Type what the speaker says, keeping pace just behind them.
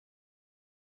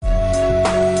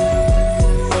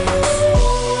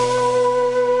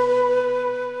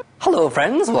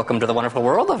friends, welcome to the wonderful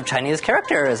world of Chinese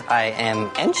characters. I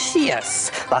am Anxious.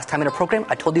 Last time in the program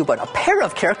I told you about a pair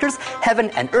of characters, heaven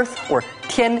and earth, or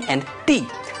Tian and Di.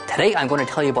 Today I'm going to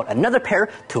tell you about another pair,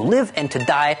 to live and to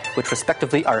die, which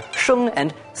respectively are Sheng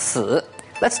and Si.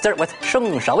 Let's start with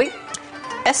Sheng, shall we?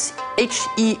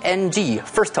 S-H-E-N-G,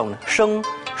 first tone, Sheng.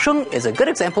 Sheng is a good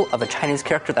example of a Chinese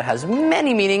character that has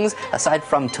many meanings. Aside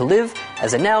from to live,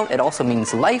 as a noun it also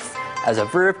means life. As a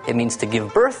verb it means to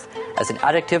give birth. As an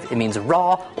adjective it means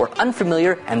raw or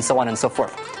unfamiliar, and so on and so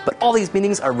forth. But all these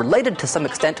meanings are related to some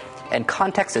extent, and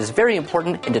context is very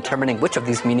important in determining which of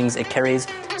these meanings it carries,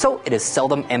 so it is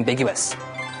seldom ambiguous.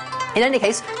 In any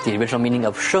case, the original meaning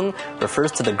of Sheng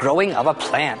refers to the growing of a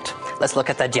plant. Let's look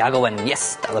at the jiaguwen.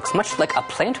 Yes, that looks much like a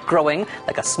plant growing,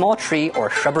 like a small tree or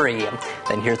shrubbery.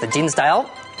 Then here's the Jin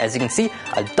style. As you can see,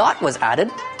 a dot was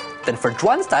added. Then for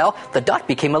Zhuan style, the dot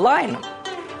became a line.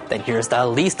 Then here's the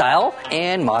Li style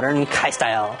and modern Kai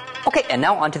style. Okay, and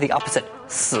now on to the opposite,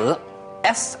 Si.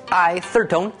 S-I,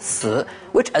 third tone, Si,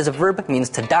 which as a verb means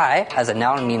to die, as a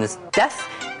noun means death,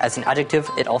 as an adjective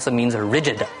it also means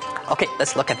rigid. Okay,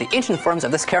 let's look at the ancient forms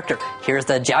of this character. Here's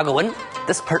the jiaguwen.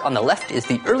 This part on the left is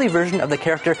the early version of the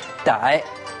character Dai,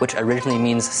 which originally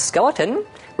means skeleton,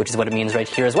 which is what it means right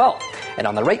here as well. And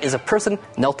on the right is a person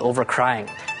knelt over crying.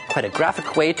 Quite a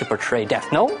graphic way to portray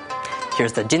death, no?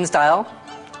 Here's the Jin style,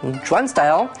 Zhuan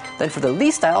style. Then for the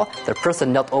Li style, the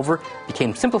person knelt over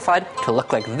became simplified to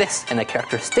look like this, and the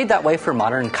character stayed that way for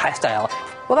modern Kai style.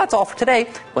 Well, that's all for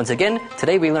today. Once again,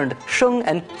 today we learned Sheng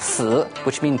and Si,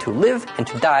 which mean to live and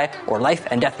to die, or life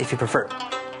and death if you prefer.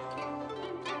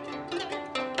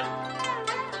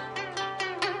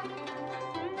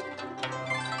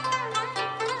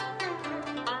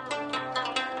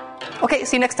 Okay,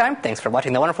 see you next time. Thanks for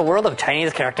watching the wonderful world of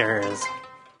Chinese characters.